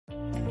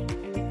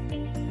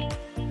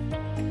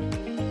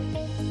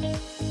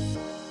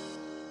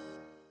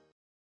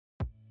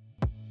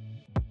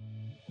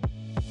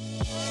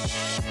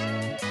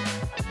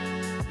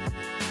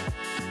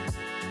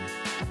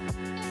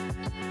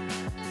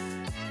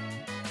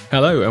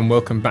Hello and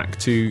welcome back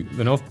to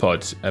the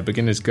NovPod, a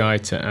beginner's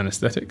guide to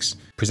anaesthetics,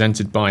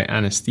 presented by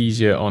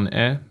Anaesthesia on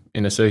Air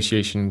in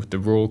association with the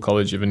Royal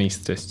College of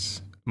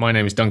Anaesthetists. My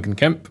name is Duncan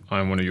Kemp.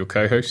 I'm one of your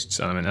co-hosts.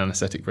 I'm an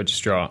anaesthetic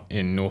registrar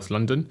in North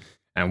London.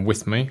 And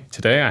with me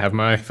today I have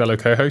my fellow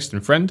co-host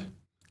and friend,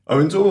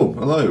 Owen Dorr.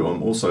 Hello,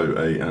 I'm also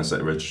a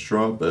anaesthetic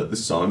registrar, but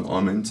this time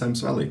I'm in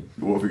Thames Valley.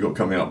 What have we got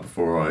coming up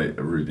before I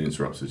rudely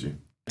interrupted you?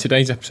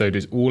 Today's episode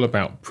is all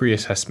about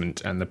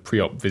pre-assessment and the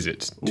pre-op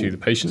visit to the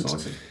patient.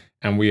 Exciting.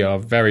 And we are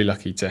very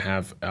lucky to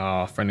have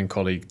our friend and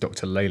colleague,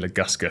 Dr. Layla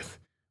Gusketh,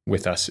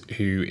 with us,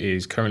 who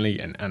is currently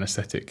an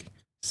anaesthetic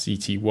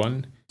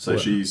CT1. So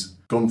she's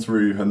gone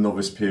through her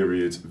novice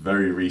period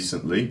very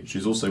recently.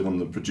 She's also one of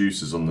the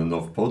producers on the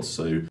NovPod,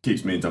 so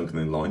keeps me and Duncan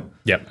in line.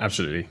 Yep,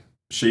 absolutely.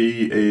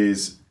 She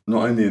is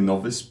not only a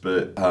novice,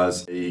 but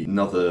has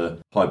another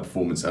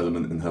high-performance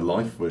element in her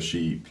life where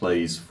she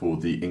plays for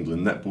the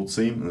England netball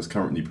team and is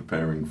currently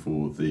preparing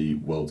for the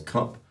World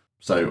Cup.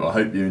 So I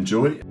hope you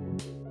enjoy.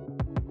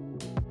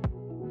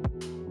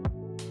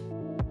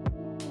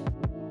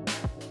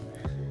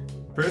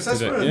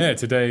 Pre-assessment.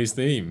 Today's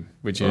theme,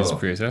 which is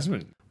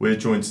pre-assessment. We're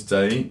joined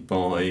today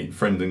by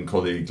friend and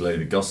colleague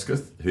Layla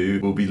Gusketh, who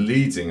will be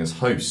leading as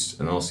host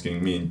and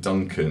asking me and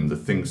Duncan the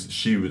things that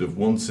she would have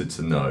wanted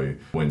to know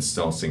when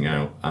starting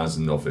out as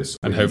a novice.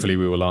 And hopefully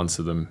we will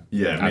answer them.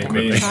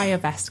 Me. Try your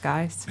best,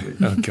 guys.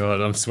 Oh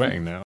God, I'm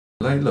sweating now.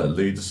 Layla,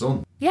 lead us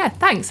on. Yeah,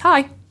 thanks.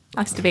 Hi.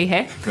 Nice to be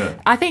here.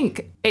 Yeah. I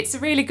think it's a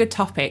really good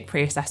topic,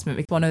 pre-assessment,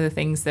 because one of the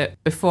things that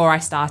before I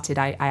started,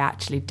 I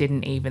actually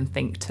didn't even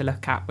think to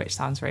look at, which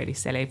sounds really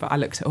silly, but I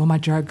looked at all my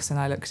drugs and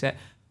I looked at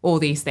all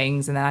these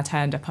things, and then I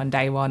turned up on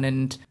day one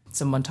and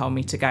someone told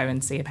me to go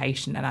and see a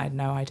patient and I had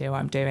no idea what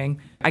I'm doing.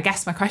 I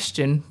guess my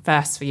question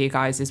first for you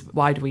guys is,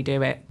 why do we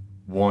do it?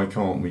 Why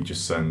can't we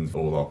just send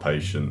all our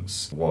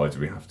patients? Why do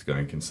we have to go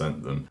and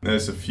consent them?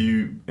 There's a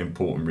few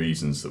important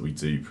reasons that we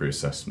do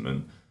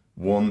pre-assessment.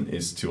 One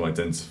is to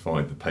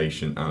identify the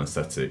patient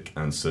anaesthetic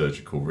and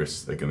surgical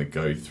risks they're going to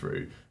go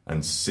through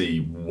and see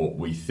what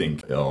we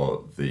think are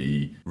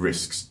the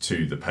risks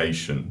to the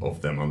patient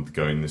of them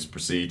undergoing this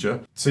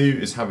procedure. Two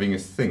is having a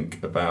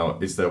think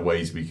about, is there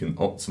ways we can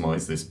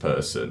optimise this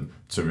person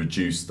to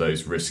reduce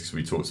those risks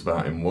we talked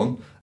about in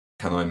one?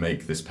 Can I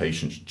make this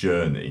patient's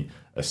journey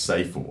a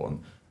safer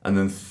one? And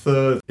then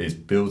third is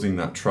building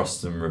that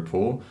trust and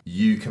rapport.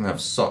 You can have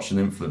such an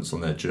influence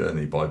on their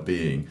journey by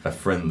being a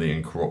friendly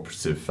and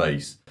cooperative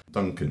face.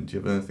 Duncan, do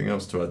you have anything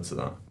else to add to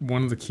that?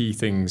 One of the key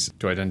things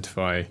to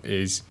identify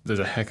is there's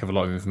a heck of a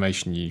lot of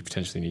information you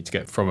potentially need to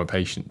get from a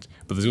patient,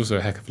 but there's also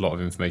a heck of a lot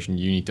of information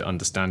you need to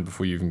understand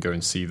before you even go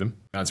and see them.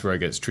 That's where it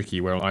gets tricky.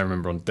 Well, I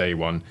remember on day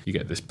one, you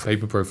get this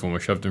paper pro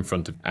forma shoved in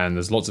front of you, and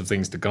there's lots of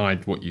things to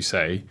guide what you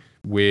say.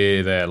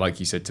 We're there, like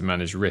you said, to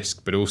manage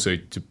risk, but also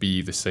to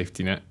be the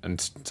safety net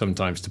and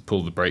sometimes to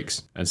pull the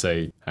brakes and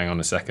say, hang on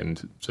a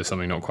second, there's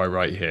something not quite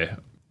right here.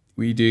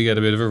 We do get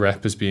a bit of a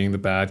rep as being the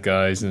bad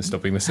guys and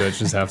stopping the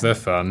surgeons have their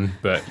fun,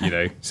 but,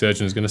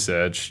 surgeon's going to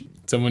surge.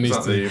 Someone needs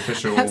to... the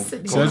official...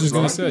 Surgeon's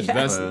going to surge.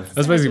 Yeah.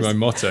 That's basically my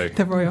motto.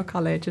 The Royal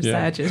College of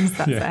Surgeons,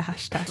 that's their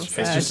hashtag.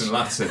 It's just in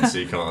Latin, so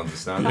you can't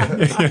understand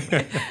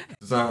it.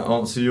 Does that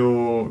answer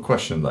your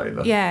question,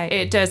 Layla? Yeah,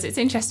 it does. It's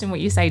interesting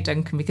what you say,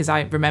 Duncan, because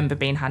I remember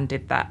being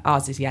handed that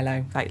ours is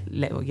yellow, like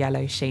little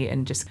yellow sheet,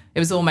 and it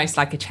was almost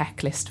like a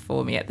checklist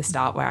for me at the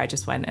start where I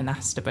just went and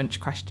asked a bunch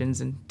of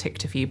questions and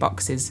ticked a few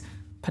boxes,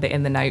 put it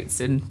in the notes,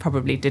 and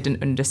probably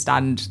didn't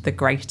understand the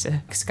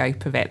greater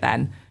scope of it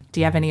then. Do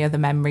you have any other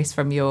memories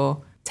from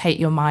take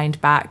your mind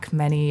back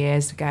many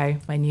years ago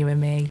when you were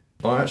me?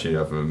 I actually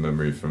have a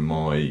memory from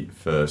my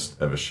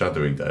first ever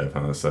shadowing day of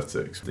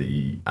anaesthetics.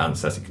 The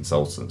anaesthetic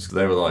consultants,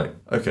 they were like,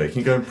 okay, can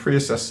you go and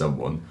pre-assess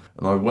someone?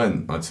 And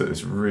I took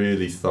this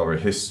really thorough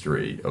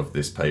history of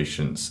this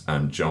patient's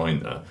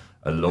angina,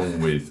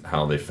 along with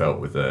how they felt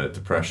with their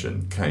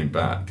depression, came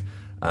back,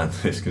 and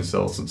this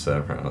consultant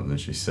turned around and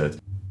she said,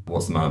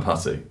 what's the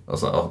manapati? I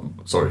was like, oh,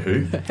 sorry, who?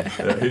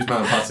 Who's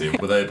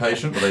manapati? Were they a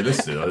patient? Were they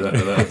listed? I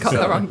Got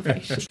the wrong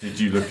patient. Did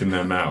you look in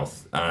their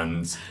mouth?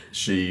 And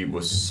she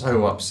was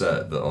so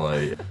upset that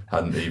I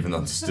hadn't even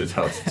understood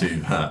how to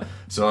do that.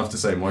 So I have to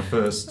say, my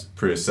first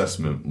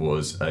pre-assessment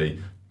was a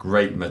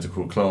great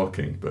medical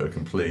clerking, but a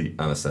complete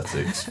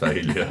anaesthetics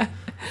failure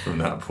from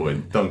that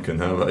point. Duncan,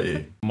 how about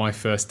you? My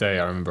first day,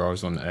 I remember I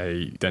was on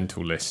a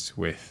dental list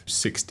with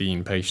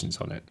 16 patients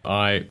on it.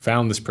 I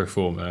found this pro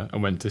forma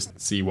and went to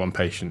see one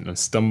patient and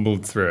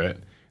stumbled through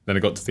it. Then I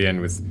got to the end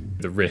with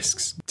the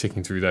risks,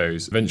 ticking through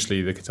those.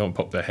 Eventually, the consultant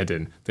popped their head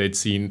in. They'd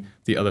seen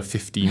the other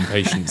 15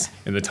 patients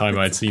in the time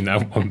I'd seen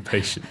that one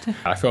patient.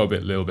 I felt a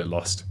little bit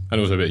lost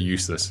and also a bit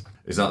useless.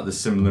 Is that the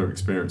similar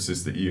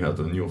experiences that you had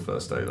on your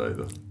first day,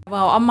 Layla?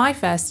 Well, on my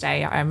first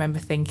day, I remember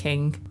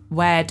thinking,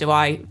 where do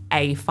I,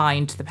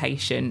 find the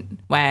patient?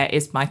 Where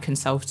is my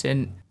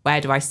consultant? Where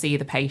do I see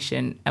the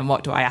patient? And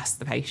what do I ask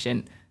the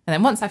patient? And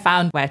then once I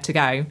found where to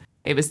go,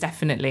 it was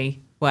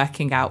definitely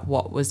working out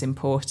what was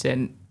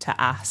important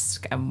to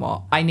ask and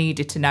what I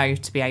needed to know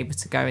to be able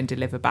to go and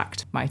deliver back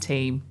to my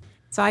team.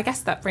 So I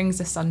guess that brings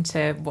us on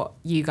to what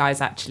you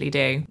guys actually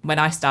do. When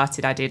I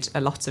started, I did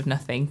a lot of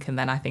nothing, and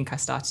then I think I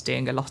started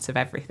doing a lot of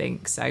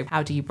everything. So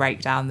how do you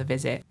break down the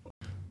visit?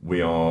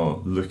 We are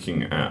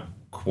looking at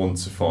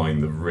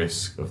quantifying the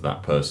risk of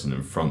that person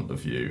in front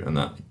of you, and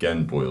that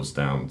again boils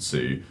down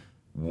to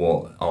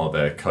what are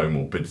their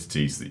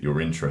comorbidities that you're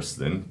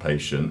interested in,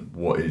 patient,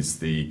 what is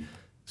the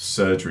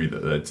surgery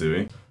that they're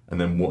doing,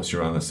 and then what's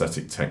your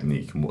anaesthetic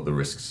technique and what are the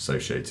risks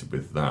associated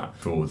with that.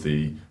 For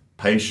the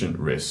patient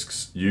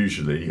risks,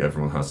 usually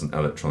everyone has an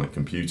electronic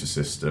computer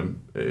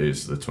system. It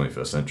is the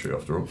 21st century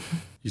after all.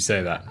 You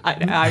say that.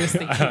 I was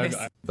thinking this.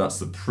 That's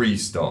the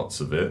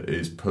pre-starts of it,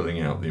 is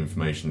pulling out the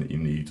information that you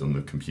need on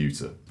the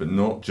computer. But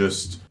not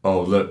just,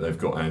 oh look, they've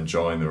got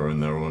angina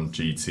and they're on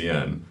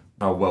GTN.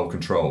 How well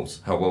controlled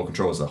is their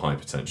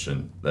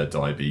hypertension, their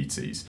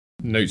diabetes?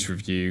 Notes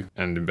review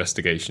and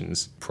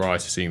investigations prior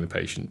to seeing the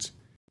patient.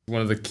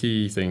 One of the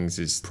key things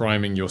is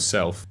priming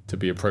yourself to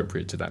be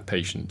appropriate to that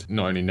patient,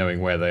 not only knowing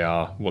where they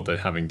are, what they're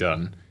having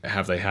done,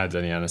 have they had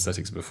any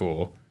anaesthetics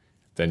before,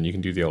 then you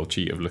can do the old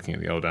cheat of looking at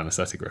the old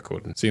anaesthetic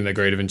record and seeing their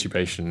grade of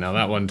intubation. Now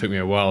that one took me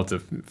a while to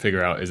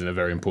figure out, isn't a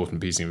very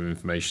important piece of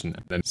information.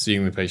 Then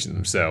seeing the patient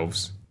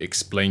themselves,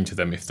 explain to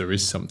them if there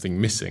is something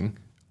missing,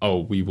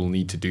 oh, we will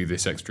need to do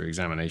this extra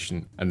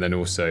examination. And then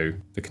also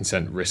the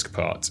consent risk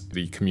part,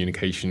 the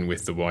communication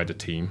with the wider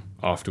team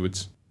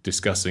afterwards,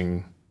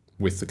 discussing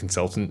with the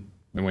consultant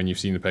and when you've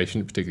seen the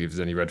patient, particularly if there's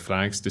any red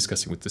flags,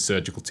 discussing with the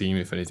surgical team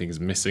if anything is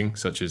missing,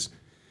 such as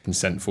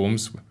consent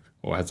forms,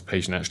 or has the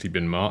patient actually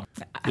been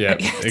marked? Yeah,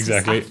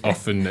 exactly.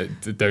 Often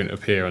they don't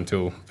appear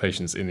until the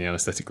patient's in the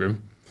anaesthetic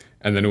room.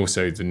 And then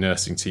also the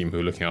nursing team who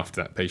are looking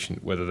after that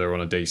patient, whether they're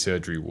on a day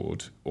surgery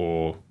ward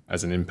or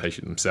as an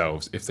inpatient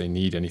themselves, if they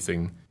need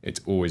anything,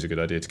 it's always a good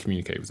idea to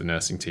communicate with the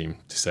nursing team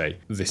to say,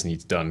 this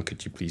needs done,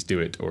 could you please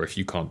do it? Or if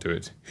you can't do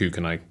it, who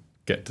can I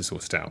get to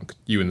sort it out?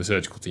 You and the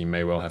surgical team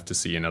may well have to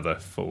see another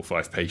 4 or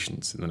 5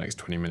 patients in the next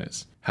 20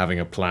 minutes.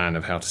 Having a plan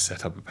of how to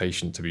set up a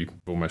patient to be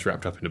almost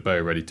wrapped up in a bow,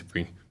 ready to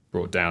be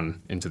brought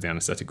down into the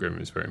anaesthetic room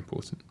is very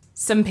important.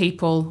 Some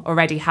people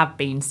already have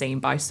been seen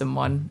by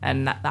someone,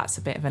 and that's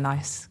a bit of a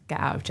nice get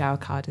out of jail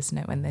card, isn't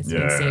it, when they've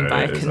been seen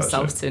by a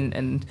consultant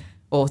and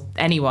or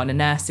anyone, a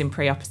nurse in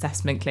pre-op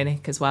assessment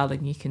clinic as well,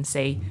 and you can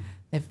see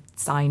they've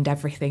signed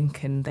everything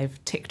and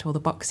they've ticked all the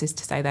boxes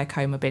to say their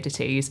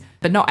comorbidities.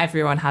 But not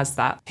everyone has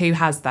that. Who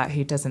has that?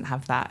 Who doesn't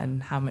have that?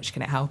 And how much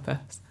can it help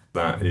us?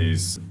 That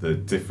is the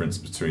difference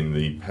between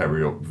the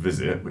peri-op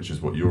visit, which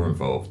is what you're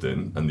involved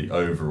in, and the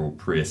overall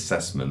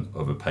pre-assessment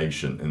of a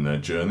patient in their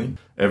journey.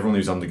 Everyone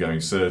who's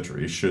undergoing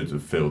surgery should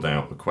have filled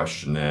out a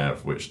questionnaire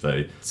of which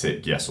they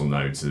tick yes or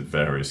no to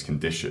various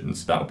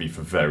conditions. That would be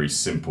for very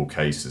simple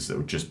cases. That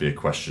would just be a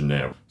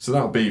questionnaire. So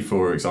that would be,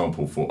 for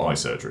example, for eye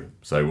surgery.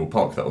 So we'll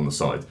park that on the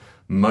side.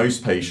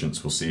 Most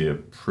patients will see a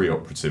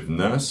preoperative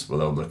nurse where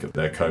they'll look at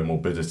their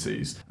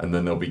comorbidities, and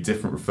then there'll be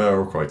different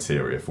referral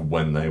criteria for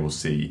when they will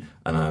see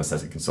an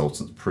anaesthetic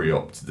consultant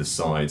pre-op to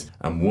decide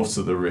and what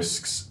are the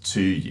risks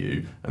to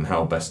you and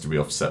how best do we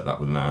offset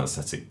that with an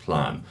anaesthetic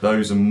plan.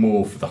 Those are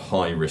more for the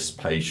high-risk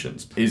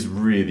patients. It is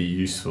really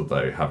useful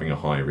though having a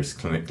high-risk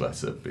clinic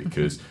letter,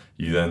 because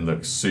you then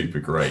look super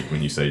great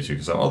when you say to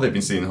you, oh, they've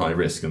been seeing high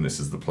risk and this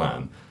is the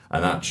plan.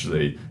 And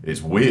actually,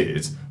 it's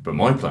weird, but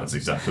my plan's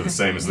exactly the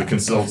same as the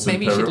consultant.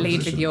 Maybe you should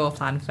lead with your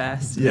plan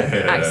first. Yeah.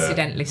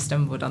 Accidentally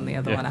stumbled on the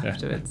other one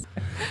afterwards.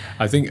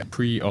 I think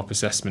pre-op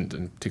assessment,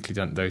 and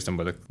particularly those done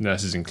by the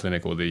nurses in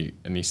clinic or the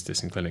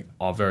anaesthetists in clinic,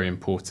 are very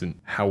important.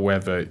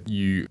 However,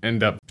 you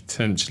end up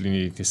potentially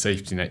needing to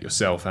safety net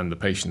yourself and the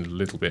patient a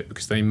little bit,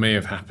 because they may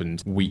have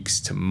happened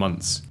weeks to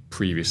months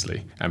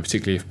previously. And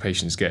particularly if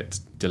patients get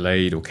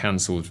delayed or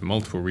cancelled for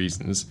multiple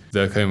reasons,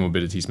 their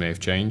comorbidities may have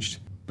changed.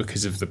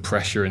 Because of the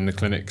pressure in the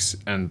clinics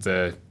and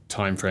the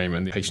time frame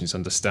and the patient's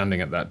understanding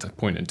at that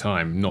point in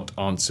time, not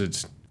answered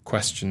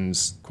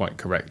questions quite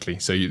correctly.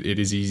 So it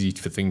is easy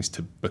for things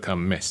to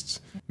become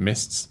mists,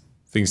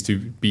 things to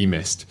be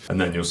missed.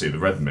 And then you'll see the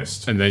red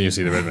mist.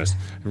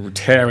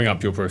 Tearing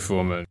up your pro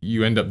forma.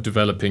 You end up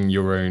developing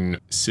your own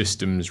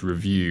systems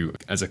review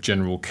as a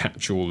general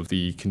catch-all of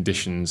the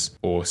conditions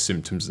or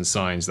symptoms and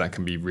signs that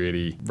can be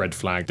really red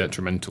flag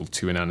detrimental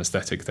to an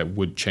anaesthetic that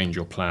would change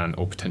your plan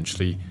or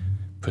potentially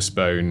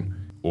postpone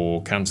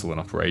or cancel an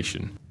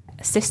operation.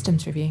 A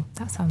systems review.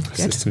 That sounds good.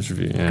 Systems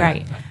review, yeah.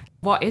 Great.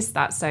 What is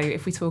that? So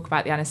if we talk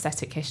about the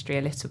anaesthetic history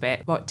a little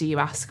bit, what do you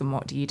ask and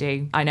what do you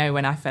do? I know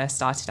when I first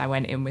started, I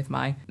went in with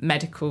my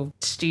medical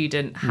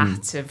student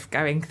hat of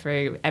going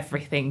through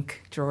everything,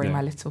 drawing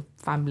my little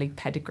family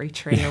pedigree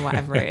tree or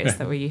whatever it is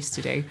that we used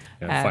to do.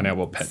 Find out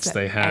what pets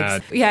they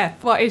had.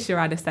 What is your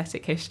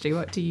anaesthetic history?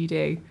 What do you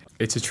do?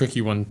 It's a tricky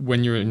one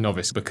when you're a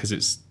novice because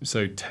it's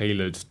so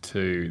tailored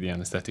to the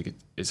anaesthetic.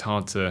 It's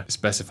hard to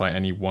specify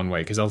any one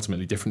way because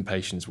ultimately different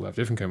patients will have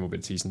different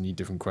comorbidities and need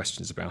different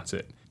questions about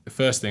it. The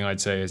first thing I'd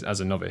say is,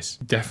 as a novice,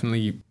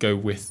 definitely go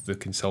with the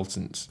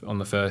consultant on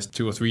the first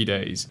 2 or 3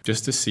 days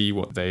just to see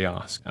what they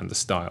ask and the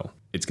style.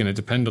 It's going to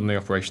depend on the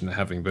operation they're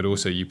having, but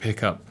also you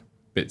pick up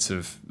bits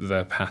of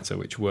their patter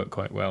which work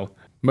quite well.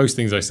 Most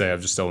things I say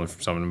I've just stolen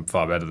from someone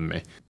far better than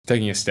me.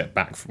 Taking a step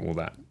back from all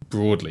that,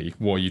 broadly,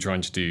 what are you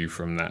trying to do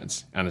from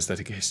that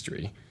anaesthetic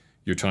history?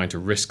 You're trying to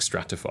risk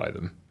stratify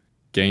them,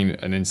 gain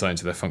an insight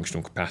into their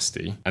functional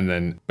capacity, and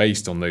then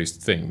based on those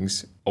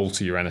things,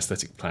 alter your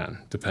anaesthetic plan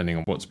depending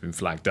on what's been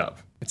flagged up.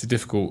 It's a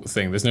difficult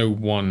thing. There's no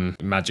one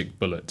magic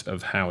bullet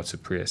of how to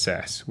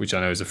pre-assess, which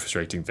I know is a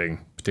frustrating thing,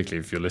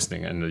 particularly if you're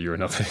listening and you're a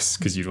novice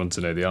because you'd want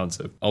to know the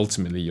answer.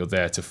 Ultimately, you're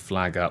there to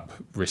flag up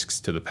risks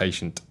to the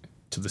patient,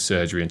 to the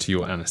surgery, and to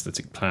your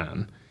anaesthetic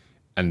plan,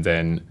 and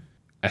then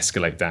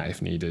escalate that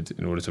if needed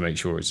in order to make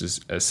sure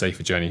it's as safe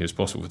a journey as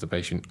possible for the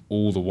patient,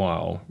 all the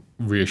while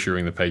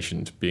reassuring the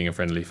patient, being a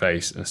friendly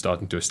face and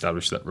starting to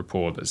establish that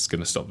rapport that's going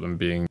to stop them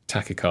being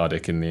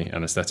tachycardic in the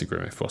anaesthetic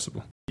room if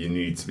possible. You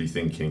need to be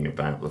thinking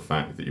about the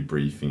fact that you're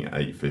briefing at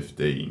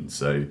 8:15,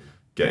 so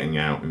getting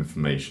out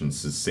information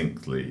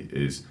succinctly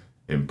is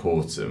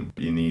important.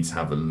 You need to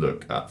have a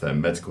look at their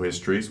medical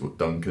histories, what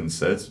Duncan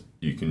said.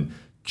 You can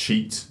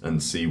cheat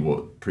and see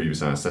what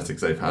previous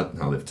anaesthetics they've had and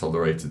how they've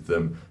tolerated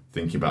them,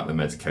 thinking about the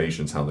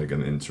medications, how they're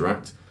going to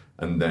interact,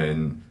 and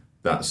then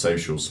that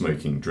social,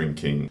 smoking,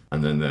 drinking,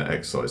 and then their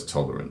exercise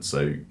tolerance.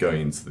 So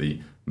going into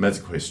the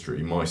medical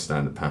history, my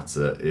standard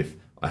patter, if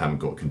I haven't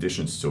got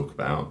conditions to talk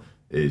about,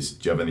 is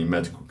do you have any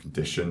medical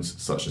conditions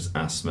such as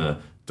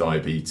asthma,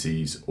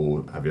 diabetes,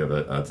 or have you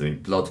ever had any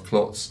blood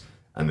clots?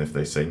 And if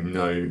they say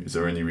no, is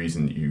there any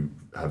reason that you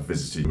have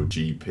visited your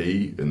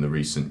GP in the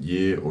recent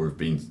year or have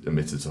been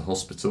admitted to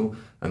hospital?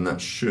 And that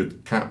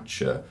should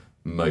capture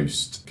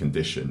most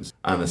conditions.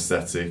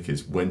 Anaesthetic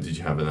is when did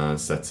you have an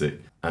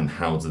anaesthetic and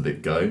how did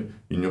it go?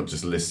 You're not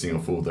just listing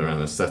off all their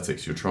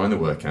anaesthetics, you're trying to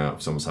work out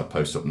if someone's had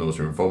post-op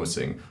nausea and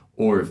vomiting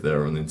or if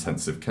they're on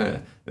intensive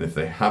care. And if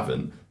they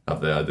haven't,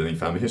 have they had any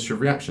family history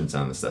of reaction to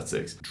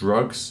anaesthetics?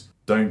 Drugs,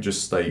 don't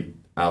just state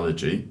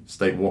allergy,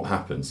 state what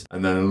happens.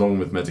 And then along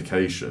with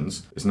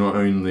medications, it's not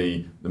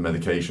only the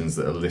medications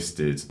that are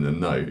listed in the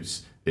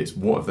notes, it's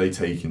what have they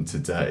taken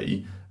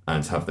today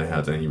and have they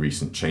had any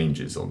recent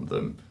changes on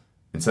them.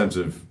 In terms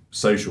of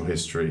social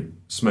history,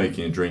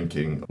 smoking and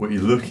drinking, what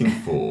you're looking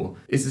for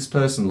is this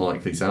person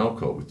likely to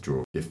alcohol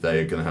withdraw if they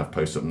are going to have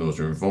post-op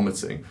nausea and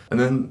vomiting. And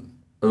then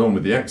along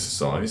with the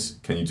exercise,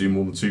 can you do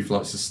more than 2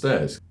 flights of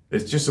stairs?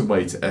 It's just a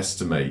way to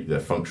estimate their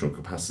functional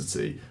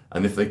capacity.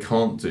 And if they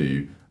can't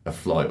do a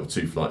flight or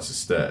 2 flights of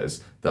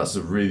stairs, that's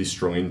a really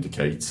strong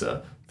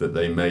indicator that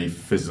they may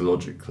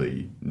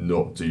physiologically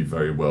not do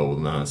very well with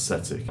an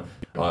anaesthetic.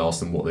 I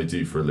ask them what they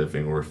do for a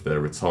living or if they're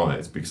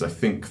retired, because I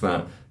think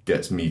that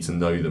gets me to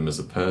know them as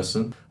a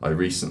person. I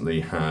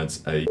recently had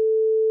I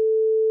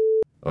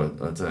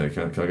don't know,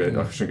 can I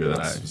go? I shouldn't go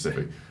that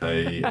specific.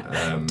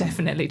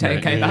 Definitely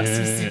don't go that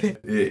specific.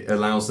 It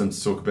allows them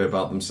to talk a bit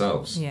about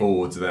themselves. Yeah.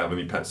 Or do they have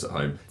any pets at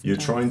home? You're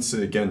trying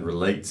to, again,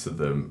 relate to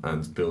them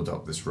and build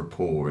up this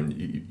rapport,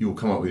 and you'll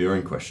come up with your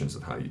own questions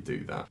of how you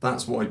do that.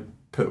 That's what I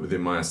put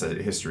within my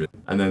anaesthetic history.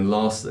 And then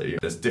lastly,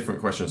 there's different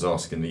questions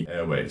asked in the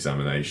airway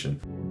examination.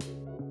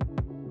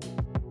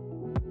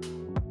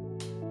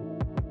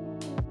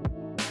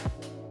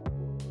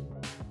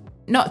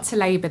 Not to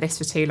labour this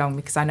for too long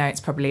because I know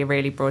it's probably a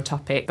really broad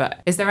topic, but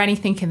is there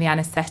anything in the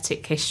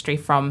anaesthetic history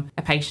from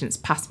a patient's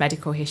past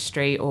medical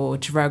history or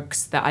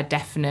drugs that are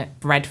definite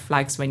red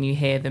flags when you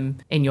hear them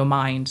in your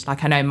mind?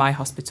 Like I know in my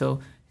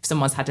hospital, if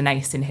someone's had an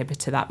ACE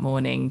inhibitor that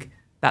morning,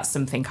 that's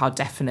something I'll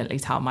definitely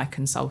tell my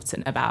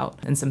consultant about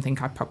and something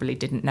I probably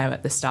didn't know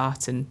at the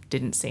start and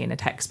didn't see in a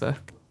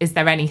textbook. Is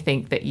there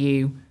anything that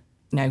you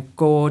know,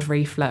 GORD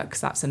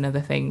reflux, that's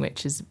another thing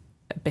which is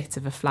a bit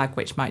of a flag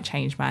which might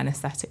change my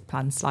anaesthetic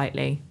plan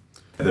slightly?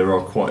 There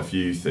are quite a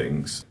few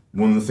things.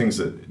 One of the things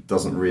that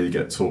doesn't really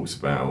get talked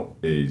about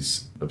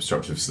is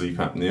obstructive sleep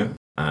apnea,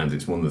 and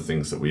it's one of the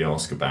things that we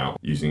ask about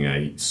using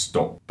a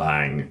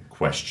stop-bang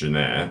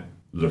questionnaire.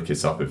 Look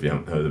it up if you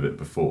haven't heard of it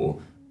before,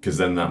 because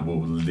then that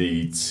will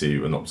lead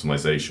to an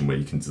optimization where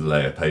you can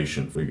delay a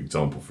patient, for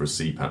example, for a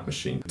CPAP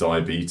machine.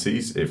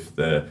 Diabetes, if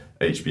their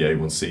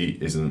HbA1c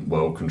isn't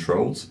well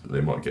controlled, they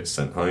might get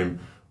sent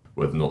home,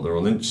 whether or not they're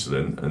on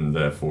insulin, and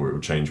therefore it will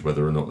change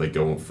whether or not they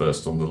go on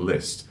first on the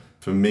list.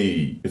 For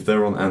me, if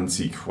they're on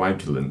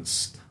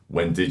anticoagulants,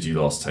 when did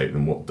you last take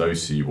them? What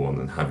dose are you on?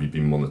 And have you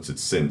been monitored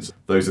since?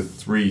 Those are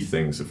 3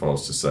 things, if I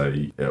was to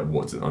say,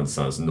 what did I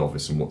understand as a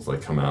novice and what did I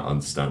come out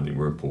understanding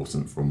were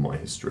important from my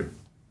history.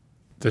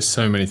 There's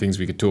so many things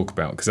we could talk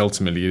about because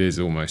ultimately it is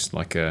almost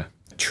like a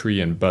tree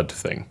and bud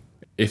thing.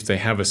 If they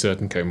have a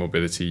certain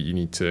comorbidity, you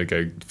need to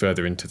go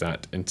further into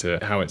that, into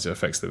how it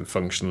affects them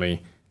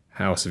functionally,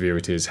 how severe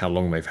it is, how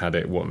long they've had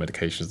it, what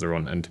medications they're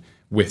on, and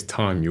with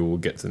time you will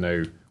get to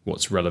know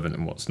what's relevant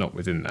and what's not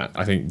within that.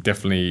 I think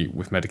definitely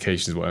with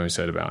medications, what I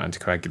said about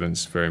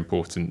anticoagulants, very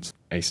important,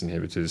 ACE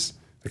inhibitors,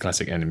 the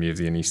classic enemy of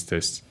the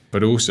anaesthetist,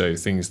 but also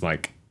things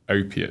like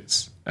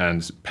opiates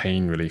and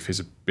pain relief is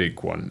a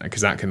big one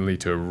because that can lead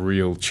to a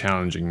real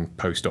challenging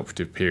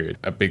post-operative period.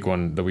 A big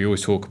one that we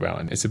always talk about,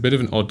 and it's a bit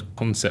of an odd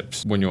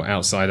concept when you're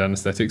outside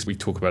anaesthetics, we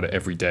talk about it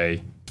every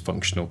day,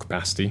 functional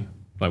capacity.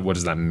 Like, what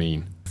does that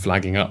mean?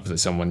 Flagging up that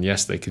someone,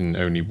 yes, they can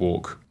only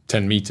walk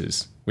 10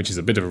 meters, which is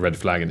a bit of a red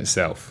flag in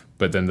itself.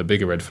 But then the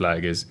bigger red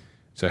flag is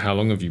So how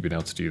long have you been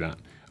able to do that?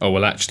 Oh,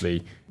 well,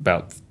 actually,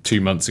 about 2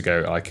 months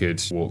ago, I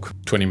could walk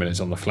 20 minutes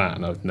on the flat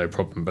and no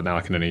problem, but now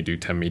I can only do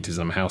 10 meters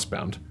and I'm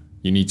housebound.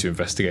 You need to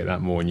investigate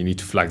that more, and you need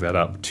to flag that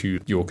up to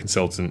your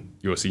consultant,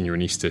 your senior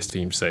anaesthetist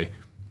team, to say,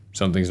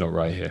 something's not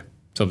right here.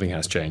 Something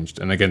has changed.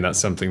 And again, that's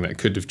something that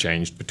could have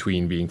changed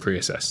between being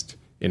pre-assessed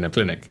in a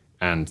clinic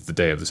and the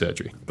day of the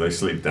surgery. They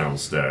sleep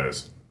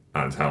downstairs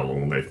and how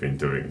long they've been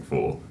doing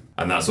for.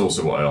 And that's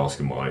also what I ask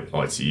in my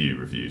ITU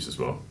reviews as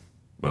well.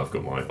 Well, I've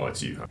got my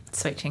ITU hat.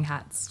 Switching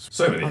hats.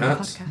 So many on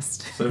hats. The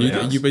podcast. So many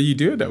hats. But you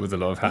do that with a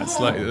lot of hats.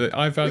 Oh. Like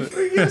I've had.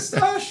 Your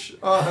stash.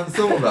 Oh, I hadn't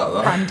thought about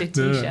that. Branded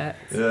t-shirts.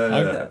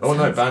 Yeah. Oh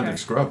no, banded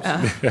scrubs.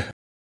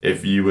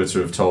 If you were to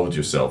have told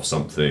yourself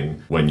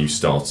something when you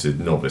started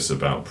novice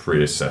about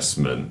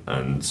pre-assessment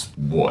and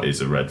what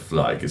is a red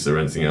flag, is there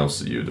anything else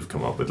that you would have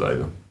come up with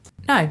later?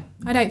 No,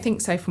 I don't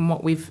think so from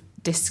what we've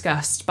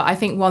discussed. But I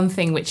think one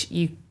thing which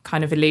you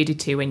kind of alluded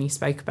to when you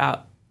spoke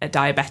about a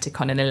diabetic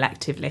on an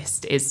elective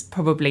list is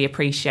probably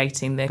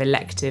appreciating the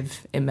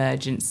elective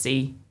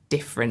emergency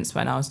difference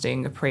when I was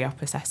doing a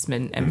pre-op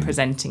assessment and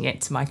presenting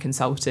it to my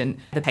consultant.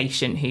 The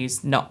patient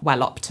who's not well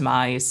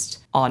optimised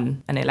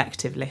on an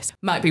elective list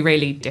might be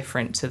really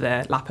different to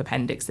the lap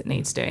appendix that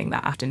needs doing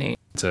that afternoon.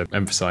 To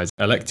emphasise,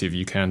 elective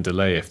you can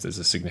delay if there's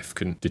a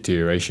significant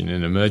deterioration.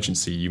 In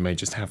emergency, you may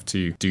just have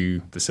to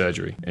do the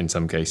surgery in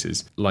some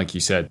cases. Like you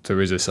said, there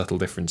is a subtle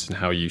difference in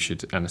how you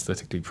should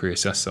anaesthetically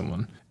pre-assess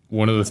someone.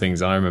 One of the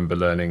things I remember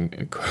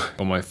learning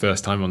on my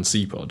first time on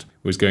CPOD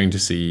was going to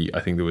see, I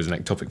think there was an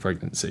ectopic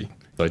pregnancy.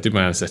 So I did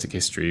my anaesthetic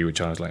history,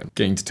 which I was like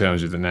getting to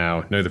terms with it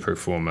now, know the pro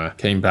forma,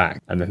 came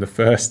back. And then the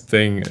first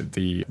thing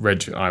the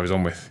reg I was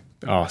on with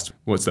asked,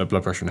 what's their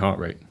blood pressure and heart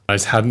rate? I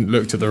just hadn't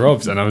looked at the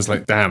ROBs and I was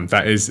like, damn,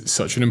 that is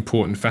such an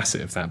important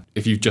facet of that.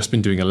 If you've just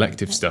been doing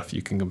elective stuff,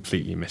 you can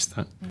completely miss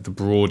that. The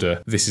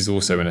broader, this is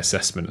also an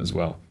assessment as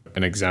well,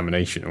 an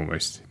examination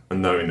almost.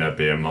 And knowing their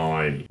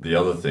BMI. The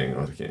other thing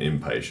I think in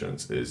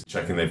inpatients is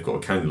checking they've got a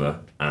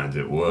cannula and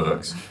it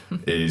works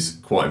is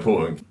quite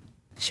important.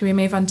 Should we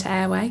move on to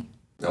airway?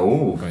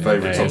 Oh,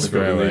 favourite yes, topic of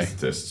railway.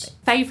 anaesthetists.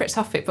 Favourite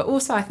topic, but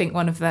also I think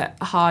one of the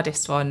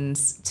hardest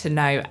ones to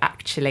know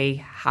actually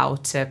how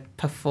to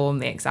perform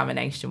the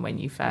examination when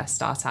you first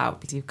start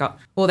out, because you've got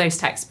all those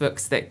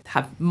textbooks that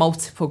have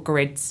multiple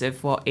grids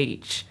of what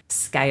each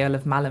scale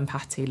of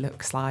Mallampati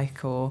looks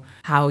like, or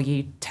how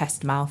you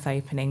test mouth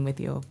opening with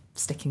your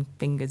sticking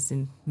fingers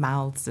in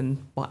mouths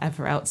and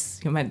whatever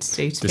else you're meant to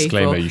do to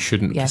Disclaimer, people. you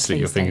shouldn't Yeah, stick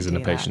your please fingers don't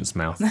in a do that. patient's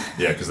mouth.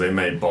 Yeah, because they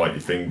may bite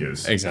your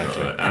fingers.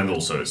 Exactly. And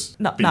also it's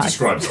Not been nice.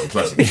 described as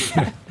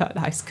unpleasant. Not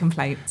nice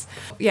complaints.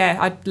 Yeah,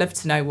 I'd love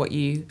to know what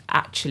you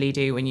actually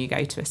do when you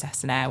go to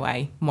assess an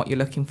airway and what you're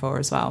looking for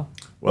as well.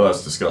 Well,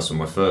 as discussed with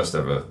my first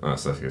ever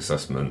anaesthetic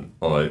assessment,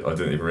 I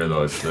didn't even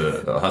realise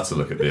that I had to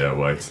look at the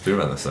airway to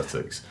do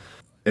anaesthetics.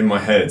 In my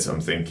head,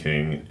 I'm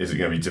thinking, is it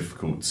going to be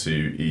difficult to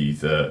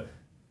either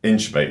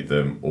intubate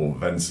them or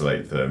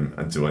ventilate them,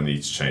 and do I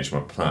need to change my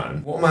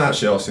plan? What am I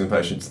actually asking the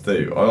patient to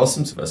do? I ask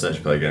them to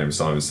essentially play a game, as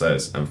Simon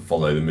says, and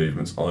follow the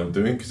movements I'm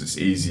doing, because it's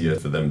easier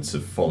for them to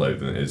follow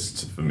than it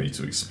is for me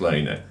to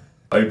explain it.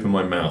 Open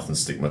my mouth and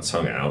stick my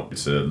tongue out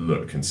to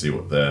look and see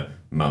what their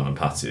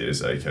Mallampati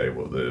is, aka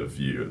what the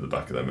view at the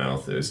back of their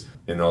mouth is.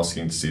 In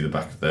asking to see the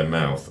back of their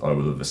mouth, I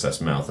will have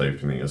assessed mouth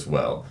opening as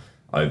well.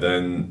 I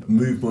then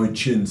move my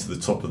chin to the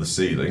top of the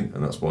ceiling,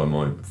 and that's why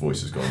my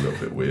voice has gone a little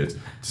bit weird,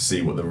 to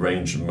see what the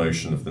range of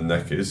motion of the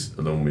neck is,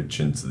 along with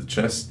chin to the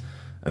chest.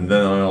 And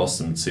then I ask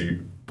them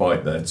to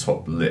bite their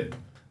top lip.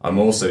 I'm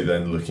also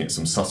then looking at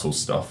some subtle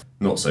stuff.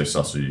 Not so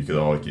subtle, you could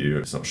argue,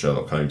 it's not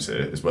Sherlock Holmes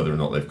here, is whether or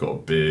not they've got a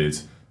beard,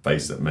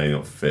 face that may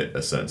not fit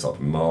a certain type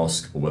of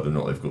mask, or whether or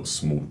not they've got a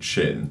small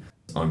chin.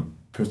 I'm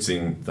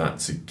putting that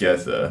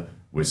together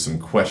with some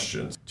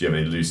questions. Do you have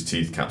any loose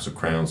teeth, caps or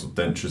crowns or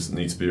dentures that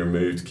need to be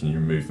removed? Can you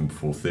remove them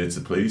before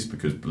theatre, please?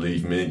 Because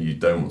believe me, you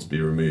don't want to be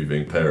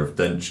removing a pair of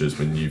dentures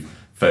when you've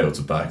failed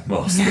to back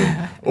mask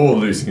them, or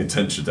losing a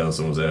denture down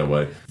someone's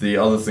airway. The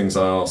other things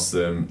I ask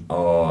them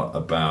are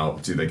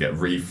about, do they get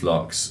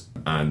reflux,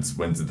 and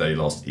when did they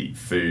last eat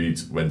food,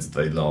 when did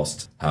they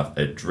last have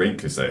a drink,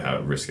 because they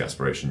have risk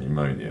aspiration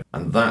pneumonia.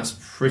 And that's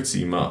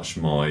pretty much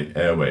my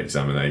airway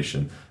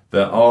examination.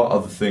 There are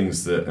other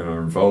things that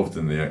are involved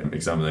in the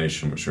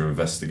examination, which are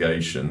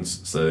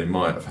investigations. So they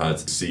might have had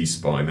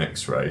C-spine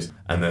x-rays.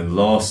 And then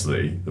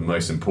lastly, the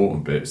most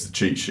important bit is the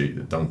cheat sheet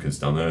that Duncan's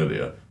done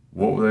earlier.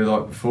 What were they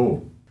like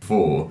before?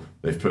 Before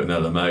they've put an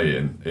LMA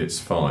in,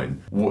 it's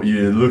fine. What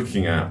you're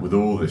looking at with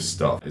all this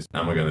stuff is,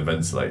 am I going to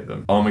ventilate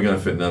them? Am I going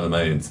to fit an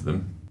LMA into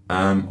them?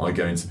 Am I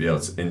going to be able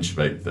to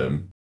intubate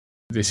them?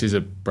 This is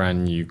a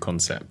brand new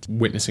concept.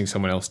 Witnessing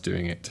someone else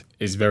doing it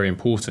is very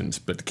important,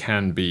 but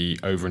can be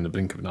over in the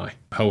blink of an eye.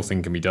 The whole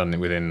thing can be done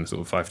within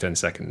sort of 5-10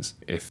 seconds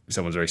if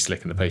someone's very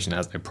slick and the patient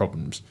has no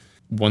problems.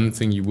 One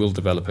thing you will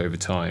develop over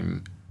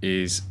time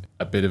is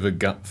a bit of a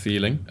gut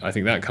feeling. I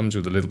think that comes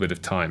with a little bit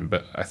of time,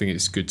 but I think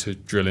it's good to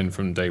drill in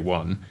from day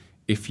one.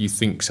 If you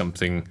think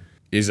something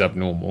is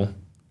abnormal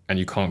and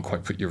you can't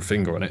quite put your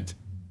finger on it,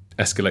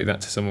 escalate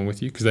that to someone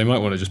with you, because they might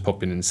want to just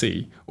pop in and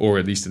see, or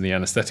at least in the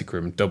anaesthetic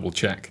room, double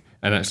check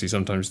And actually,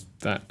 sometimes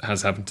that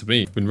has happened to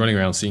me. I've been running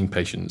around seeing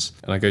patients,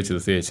 and I go to the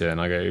theatre and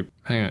I go,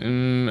 hang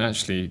on,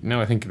 actually, now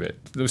I think of it,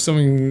 there was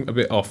something a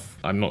bit off.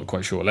 I'm not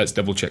quite sure. Let's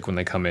double check when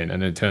they come in.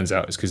 And it turns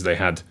out it's because they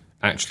had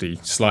actually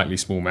slightly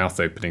small mouth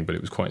opening, but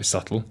it was quite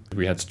subtle.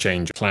 We had to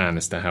change plan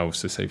as to how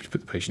to safely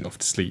put the patient off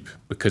to sleep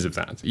because of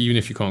that. Even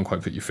if you can't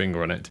quite put your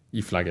finger on it,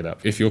 you flag it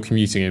up. If you're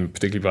commuting in,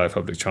 particularly by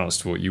public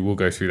transport, you will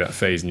go through that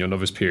phase in your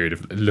novice period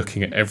of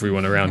looking at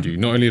everyone around you,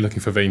 not only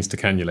looking for veins to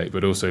cannulate,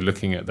 but also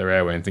looking at their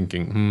airway and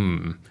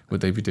thinking, would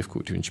they be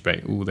difficult to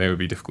intubate? Oh, they would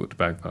be difficult to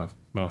bag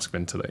mask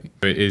ventilate.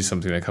 It is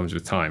something that comes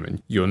with time,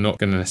 and you're not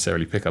going to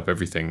necessarily pick up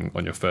everything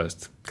on your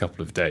first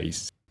couple of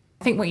days.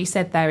 I think what you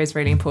said there is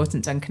really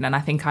important, Duncan, and I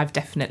think I've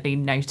definitely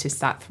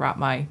noticed that throughout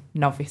my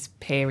novice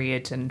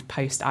period and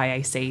post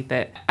IAC,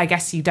 that I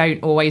guess you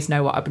don't always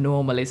know what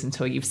abnormal is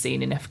until you've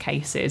seen enough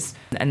cases.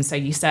 And so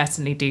you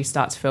certainly do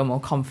start to feel more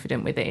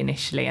confident with it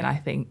initially, and I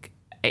think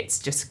it's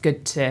just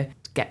good to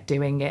get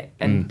doing it.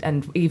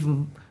 And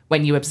even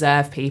when you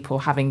observe people,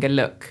 having a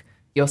look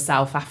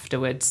yourself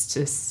afterwards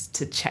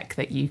to check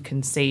that you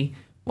can see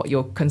what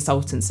your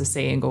consultants are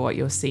seeing or what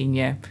your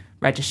senior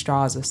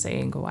registrars are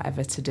seeing or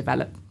whatever, to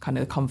develop kind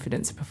of the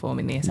confidence of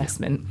performing the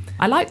assessment.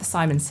 I like the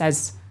Simon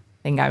Says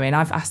thing going.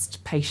 I've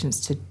asked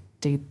patients to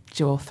do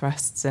jaw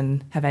thrusts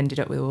and have ended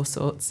up with all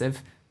sorts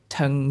of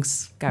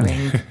tongues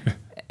going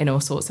in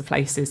all sorts of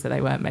places that they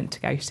weren't meant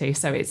to go to.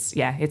 So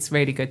it's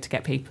really good to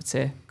get people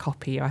to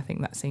copy you. I think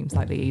that seems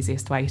like the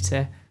easiest way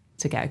to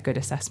get a good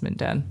assessment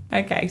done.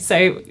 Okay,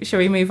 so shall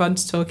we move on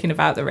to talking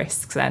about the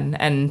risks then?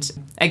 And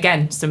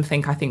again,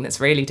 something I think that's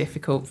really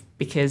difficult,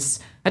 because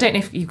I don't know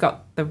if you've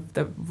got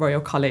the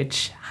Royal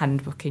College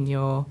handbook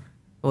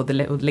or the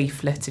little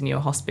leaflet in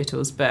your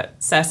hospitals,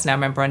 but certainly I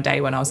remember on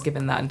day one I was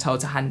given that and told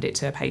to hand it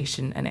to a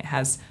patient, and it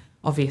has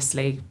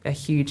obviously a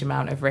huge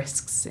amount of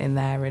risks in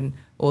there and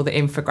all the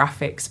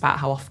infographics about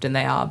how often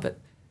they are, but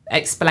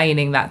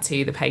explaining that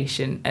to the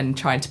patient and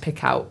trying to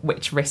pick out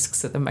which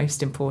risks are the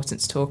most important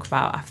to talk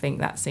about, I think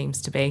that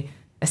seems to be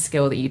a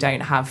skill that you don't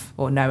have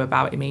or know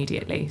about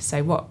immediately.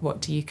 So what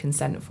do you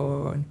consent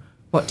for, and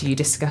what do you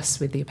discuss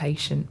with your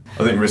patient?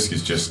 I think risk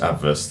is just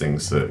adverse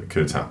things that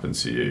could happen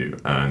to you,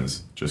 and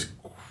just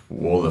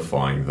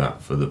qualifying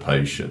that for the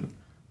patient,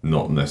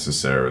 not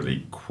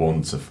necessarily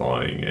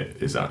quantifying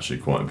it, is actually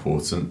quite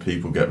important.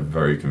 People get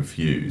very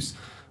confused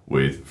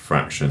with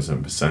fractions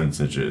and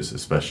percentages,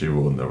 especially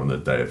when they're on the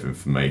day of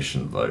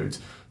information load.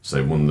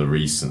 So one of the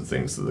recent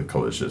things that the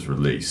college has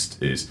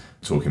released is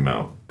talking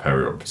about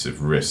perioperative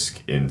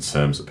risk in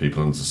terms that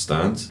people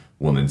understand.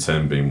 1 in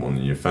 10 being one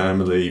in your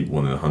family,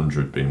 1 in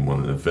 100 being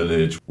one in a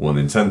village, 1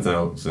 in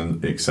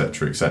 10,000,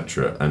 etc.,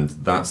 etc. And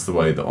that's the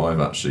way that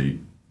I've actually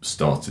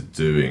started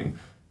doing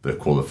the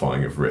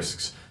qualifying of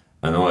risks.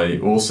 And I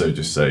also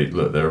just say,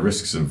 look, there are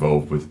risks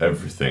involved with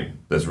everything.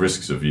 There's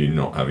risks of you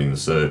not having the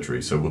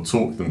surgery. So we'll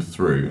talk them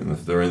through. And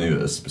if there are any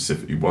that are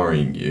specifically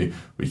worrying you,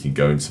 we can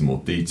go into more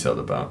detail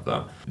about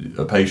that.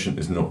 A patient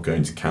is not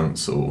going to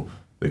cancel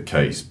the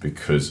case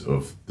because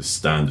of the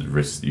standard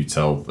risks that you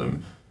tell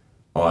them.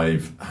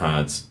 I've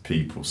had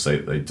people say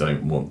that they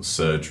don't want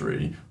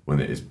surgery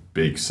when it is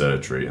big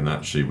surgery, and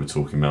actually we're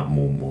talking about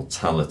more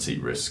mortality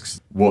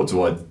risks. What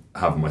do I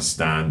have my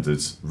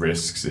standard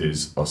risks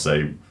is, I'll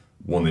say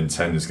 1 in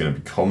 10 is going to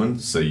be common,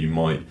 so you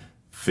might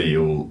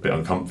feel a bit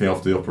uncomfy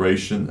after the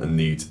operation and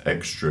need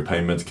extra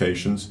pain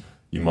medications.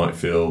 You might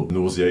feel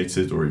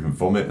nauseated or even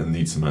vomit and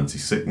need some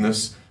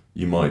anti-sickness.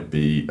 You might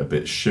be a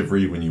bit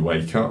shivery when you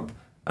wake up,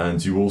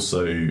 and you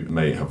also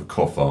may have a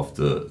cough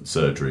after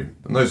surgery.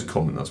 And those are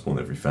common, that's one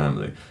in every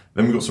family.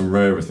 Then we've got some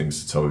rarer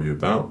things to tell you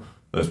about.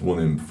 There's 1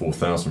 in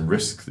 4,000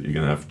 risk that you're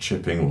going to have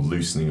chipping or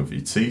loosening of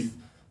your teeth.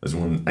 There's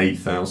 1 in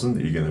 8,000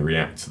 that you're going to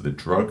react to the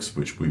drugs,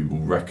 which we will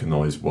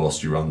recognise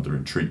whilst you're under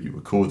and treat you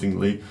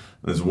accordingly. And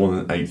there's 1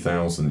 in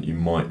 8,000 that you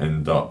might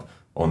end up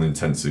on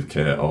intensive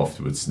care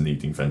afterwards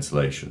needing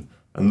ventilation.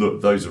 And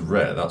look, those are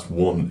rare. That's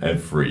 1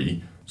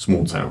 every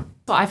small town.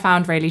 What I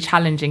found really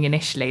challenging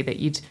initially, that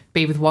you'd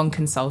be with one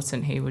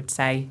consultant who would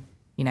say,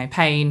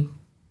 pain,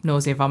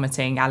 nausea,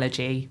 vomiting,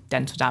 allergy,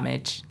 dental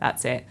damage,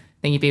 that's it.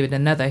 Then you'd be with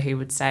another who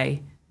would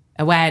say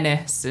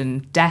awareness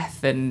and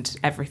death and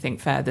everything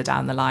further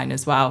down the line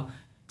as well.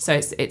 So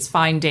it's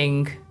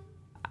finding,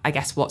 I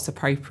guess, what's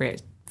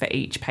appropriate for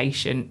each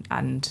patient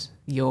and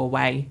your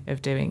way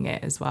of doing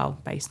it as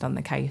well, based on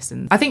the case.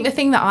 And I think the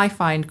thing that I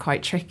find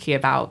quite tricky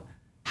about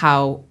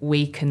how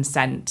we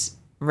consent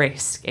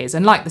risk is,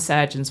 and like the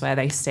surgeons where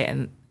they sit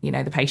and,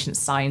 the patient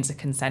signs a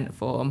consent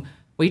form,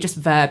 we just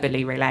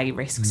verbally relay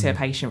risk to a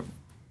patient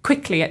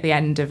quickly at the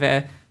end of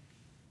a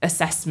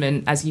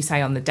assessment, as you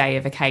say, on the day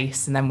of a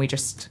case, and then we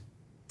just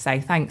say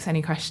thanks,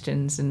 any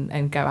questions,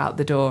 and go out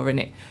the door.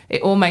 And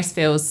it almost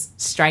feels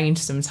strange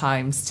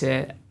sometimes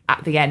to,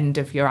 at the end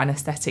of your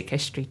anaesthetic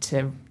history,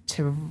 to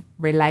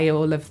relay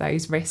all of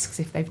those risks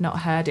if they've not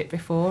heard it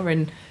before.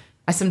 And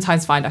I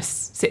sometimes find I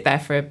sit there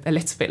for a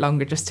little bit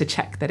longer just to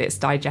check that it's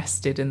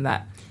digested and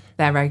that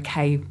they're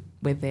okay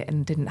with it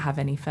and didn't have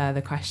any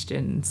further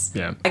questions.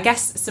 Yeah. I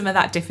guess some of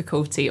that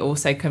difficulty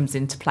also comes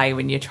into play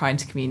when you're trying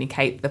to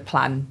communicate the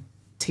plan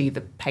to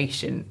the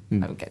patient.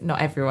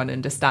 Not everyone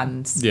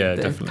understands the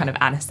definitely. kind of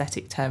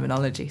anaesthetic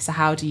terminology. So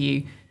how do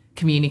you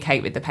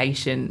communicate with the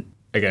patient?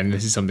 Again,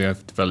 this is something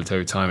I've developed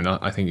over time, and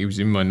I think it was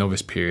in my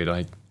novice period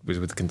I was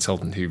with a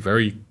consultant who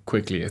very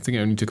quickly, I think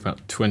it only took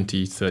about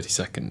 20, 30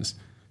 seconds,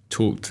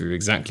 talked through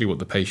exactly what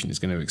the patient is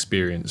going to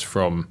experience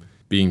from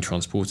being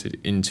transported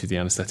into the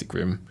anaesthetic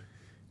room,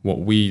 what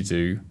we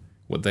do,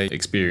 what they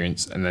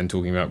experience, and then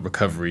talking about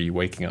recovery,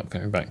 waking up,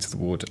 going back to the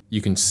ward.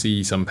 You can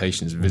see some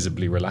patients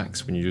visibly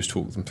relax when you just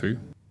talk them through,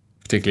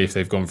 particularly if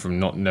they've gone from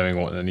not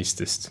knowing what an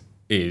anaesthetist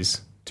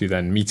is to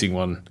then meeting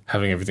one,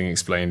 having everything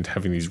explained,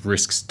 having these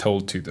risks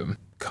told to them,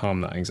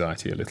 calm that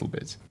anxiety a little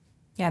bit.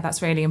 Yeah,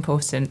 that's really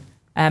important.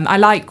 I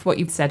like what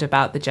you've said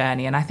about the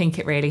journey, and I think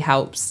it really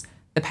helps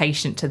the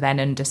patient to then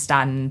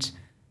understand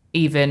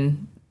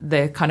even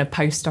the kind of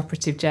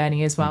post-operative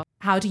journey as well.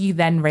 How do you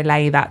then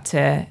relay that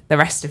to the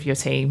rest of your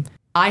team?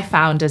 I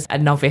found as a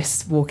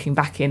novice walking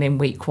back in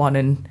week 1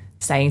 and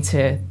saying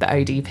to the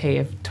ODP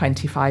of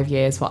 25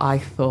 years what I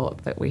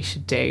thought that we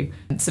should do,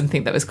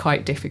 something that was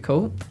quite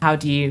difficult. How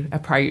do you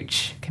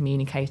approach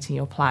communicating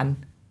your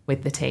plan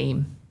with the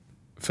team?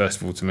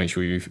 First of all, to make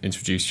sure you've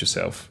introduced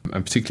yourself,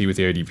 and particularly with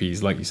the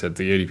ODPs, like you said,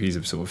 the ODPs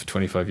have sort of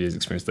 25 years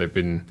experience. They've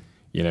been,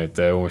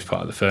 they're almost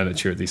part of the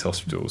furniture at these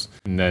hospitals.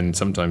 And then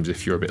sometimes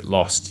if you're a bit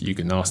lost, you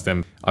can ask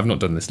them, I've not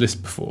done this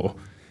list before.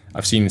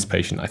 I've seen this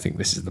patient. I think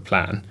this is the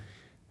plan.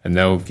 And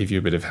they'll give you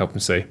a bit of help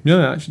and say,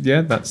 no, actually,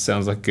 yeah, that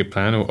sounds like a good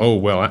plan. Or, oh,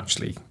 well,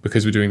 actually,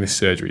 because we're doing this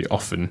surgery,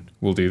 often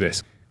we'll do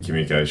this.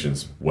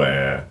 Communications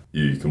where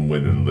you can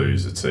win and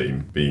lose a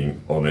team.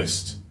 Being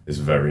honest is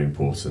very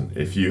important.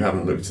 If you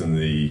haven't looked in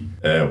the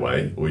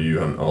airway or you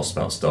haven't asked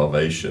about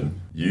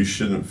starvation, you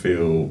shouldn't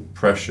feel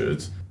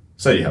pressured.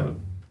 Say you haven't.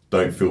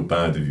 Don't feel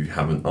bad if you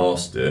haven't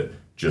asked it.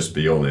 Just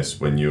be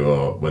honest when the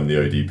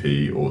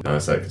ODP or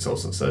anaesthetic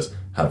consultant says,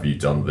 have you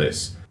done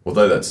this?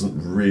 Although that doesn't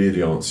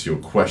really answer your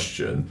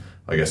question,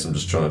 I guess I'm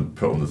just trying to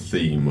put on the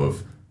theme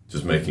of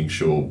just making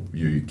sure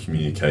you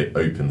communicate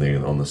openly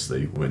and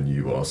honestly when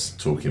you are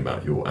talking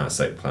about your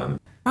anaesthetic plan.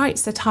 Right,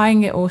 so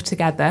tying it all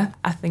together,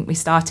 I think we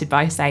started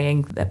by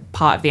saying that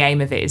part of the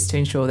aim of it is to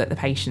ensure that the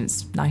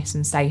patient's nice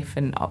and safe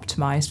and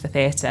optimised for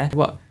theatre.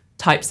 What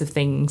types of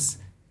things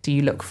do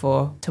you look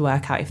for to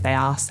work out if they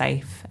are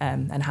safe,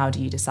 and how do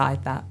you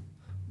decide that?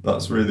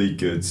 That's really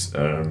good,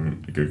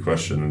 a good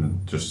question.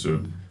 And just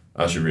to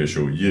actually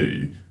reassure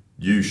you,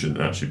 you shouldn't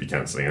actually be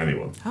cancelling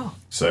anyone. Oh.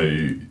 So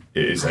it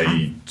is a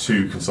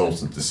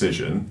 2-consultant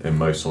decision in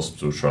most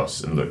hospital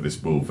trusts, and look,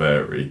 this will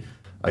vary.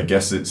 I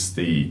guess it's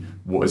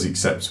what is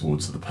acceptable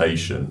to the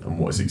patient and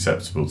what is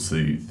acceptable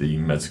to the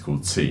medical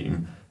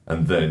team,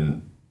 and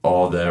then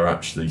are there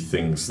actually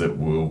things that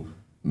will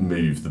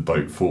move the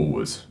boat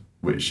forward,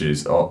 which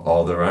is,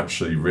 are there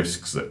actually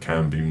risks that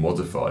can be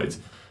modified?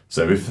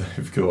 So if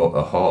they've got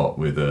a heart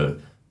with a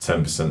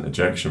 10%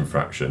 ejection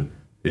fraction,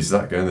 is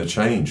that going to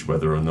change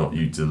whether or not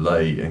you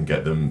delay and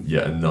get them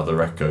yet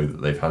another echo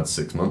that they've had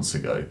 6 months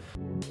ago?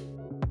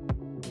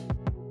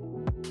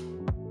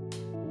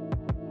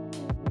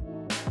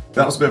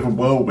 That was a bit of a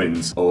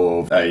whirlwind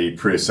of a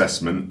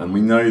pre-assessment, and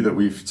we know that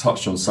we've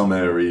touched on some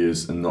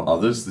areas and not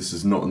others. This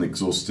is not an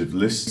exhaustive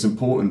list. It's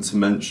important to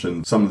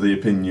mention some of the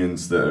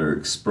opinions that are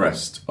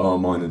expressed are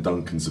mine and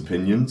Duncan's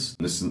opinions.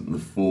 This isn't the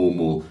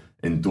formal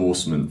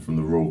endorsement from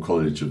the Royal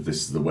College of this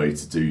is the way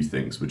to do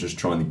things. We're just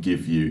trying to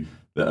give you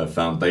the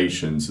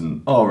foundations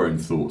and our own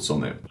thoughts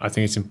on it. I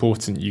think it's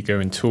important you go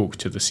and talk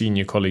to the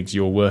senior colleagues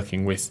you're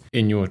working with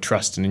in your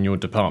trust and in your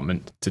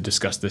department to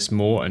discuss this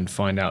more and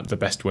find out the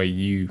best way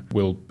you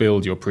will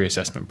build your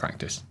pre-assessment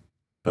practice.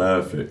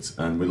 Perfect.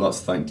 And we'd like to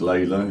thank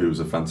Layla, who was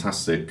a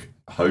fantastic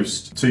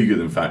host. Too good,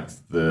 in fact,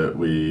 that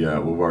we were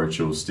worried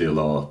she'll steal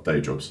our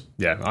day jobs.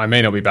 Yeah, I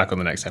may not be back on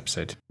the next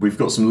episode. We've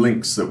got some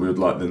links that we would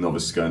like the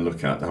novice to go and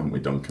look at, haven't we,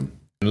 Duncan?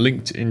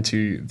 Linked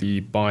into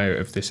the bio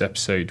of this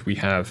episode, we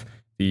have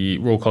the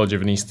Royal College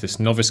of Anaesthetists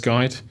Novice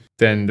Guide.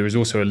 Then there is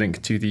also a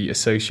link to the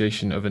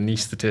Association of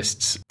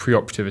Anaesthetists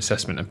Preoperative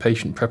Assessment and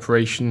Patient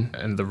Preparation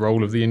and the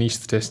role of the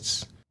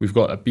anaesthetists. We've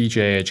got a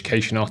BJA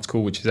education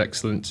article, which is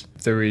excellent.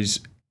 There is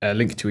a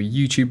link to a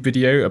YouTube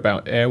video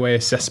about airway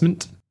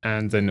assessment,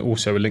 and then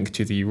also a link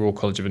to the Royal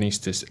College of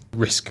Anaesthetists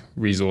risk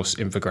resource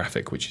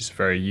infographic, which is a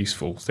very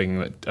useful thing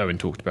that Owen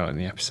talked about in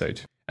the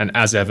episode. And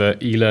as ever,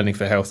 e-learning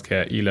for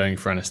healthcare, e-learning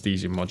for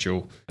anaesthesia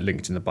module,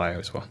 linked in the bio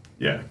as well.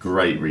 Yeah,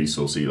 great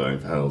resource,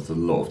 e-learning for health. A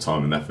lot of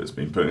time and effort has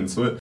been put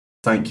into it.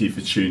 Thank you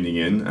for tuning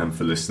in and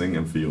for listening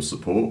and for your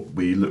support.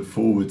 We look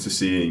forward to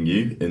seeing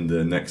you in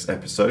the next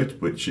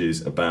episode, which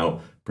is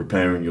about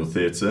preparing your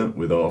theatre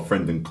with our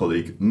friend and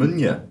colleague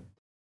Munya.